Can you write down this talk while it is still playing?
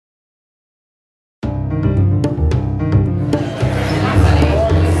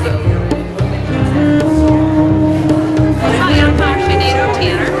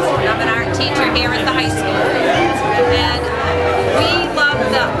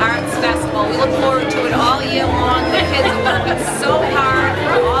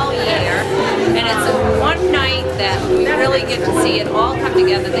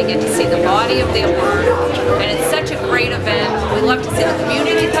together, they get to see the body of their work, and it's such a great event. We love to see the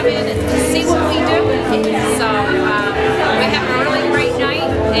community come in and see what we do. So we have a really great night,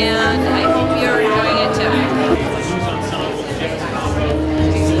 and I hope you're enjoying it too.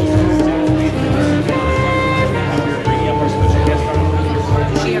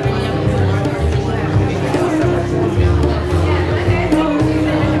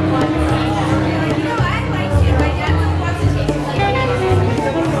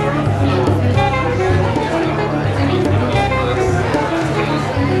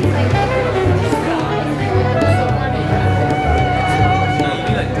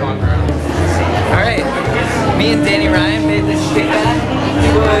 Me and Danny Ryan made this stick back.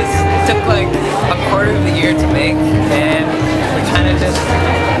 It took like a quarter of the year to make, and we kind of just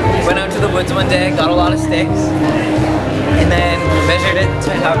went out to the woods one day, got a lot of sticks, and then measured it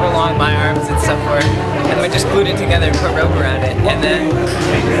to however long my arms and stuff were, and we just glued it together and put rope around it, and then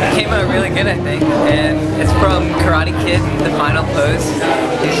it came out really good, I think. And it's from Karate Kid, the final pose.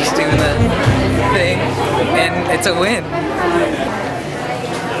 He's just doing the thing, and it's a win.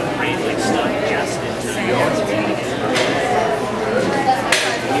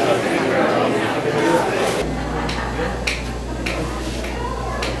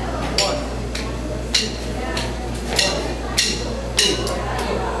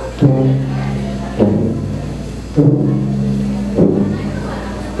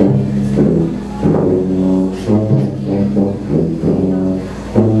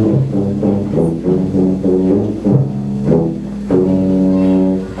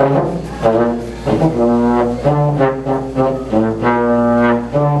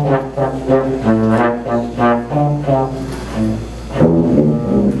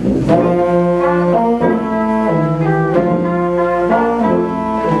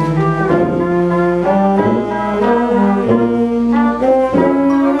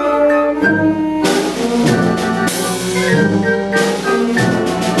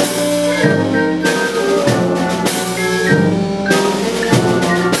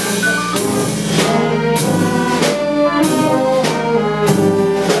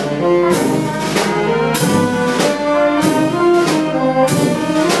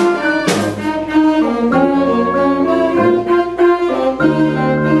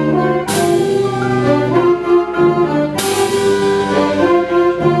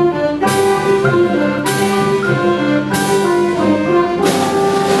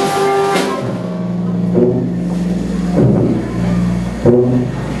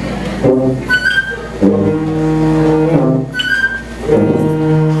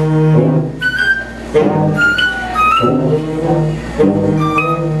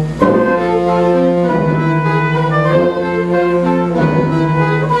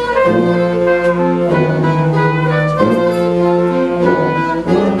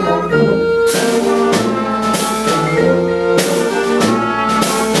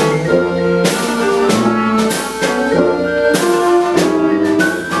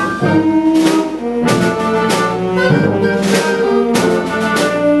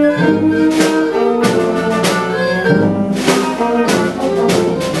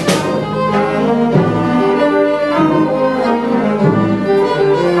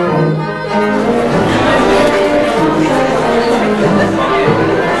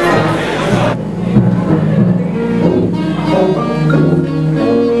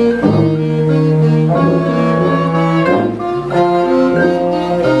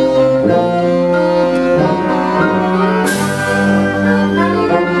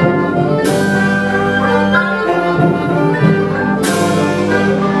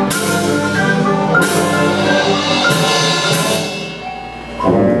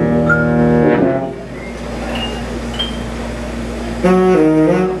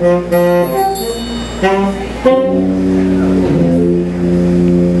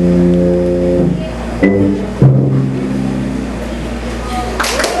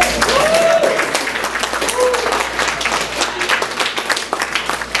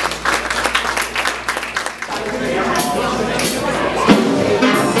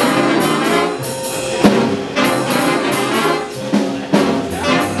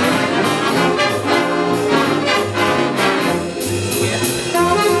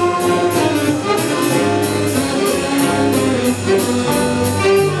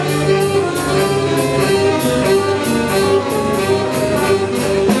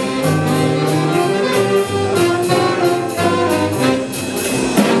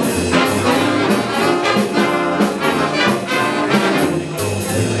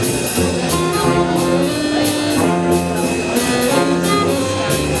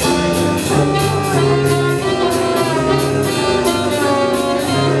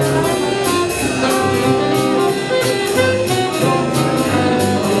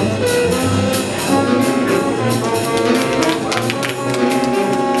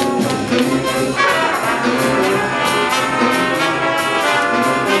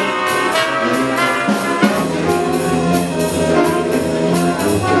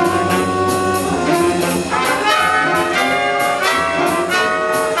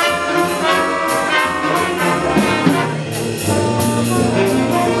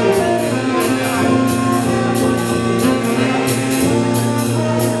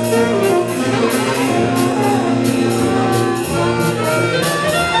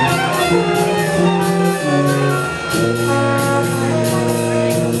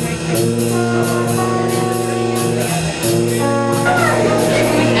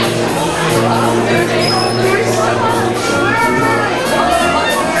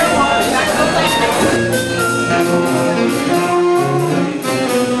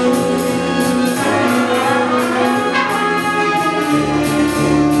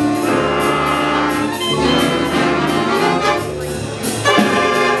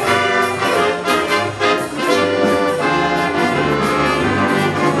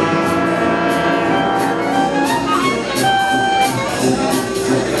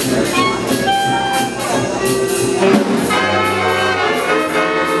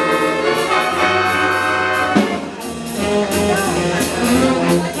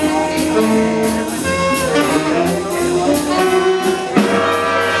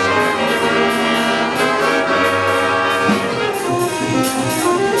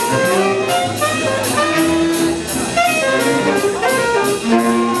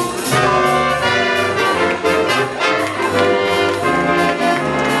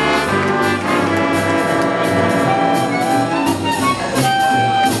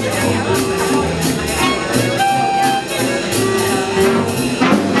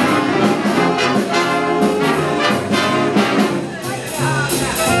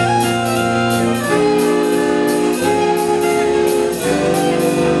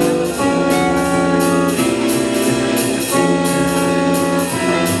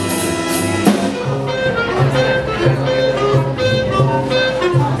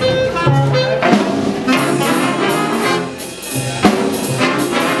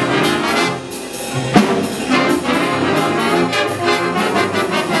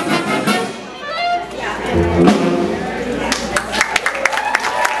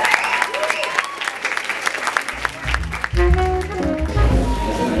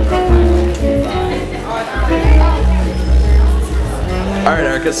 Alright,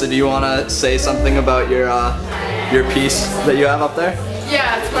 Erica, so do you want to say something about your piece that you have up there?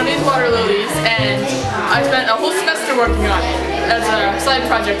 Yeah, it's my name's Water Lilies, and I spent a whole semester working on it as a side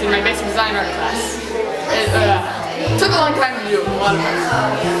project in my basic design art class. It took a long time to do, a lot of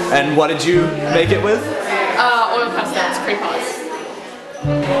work. And what did you make it with? Oil pastels,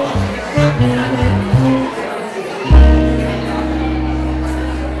 crayons.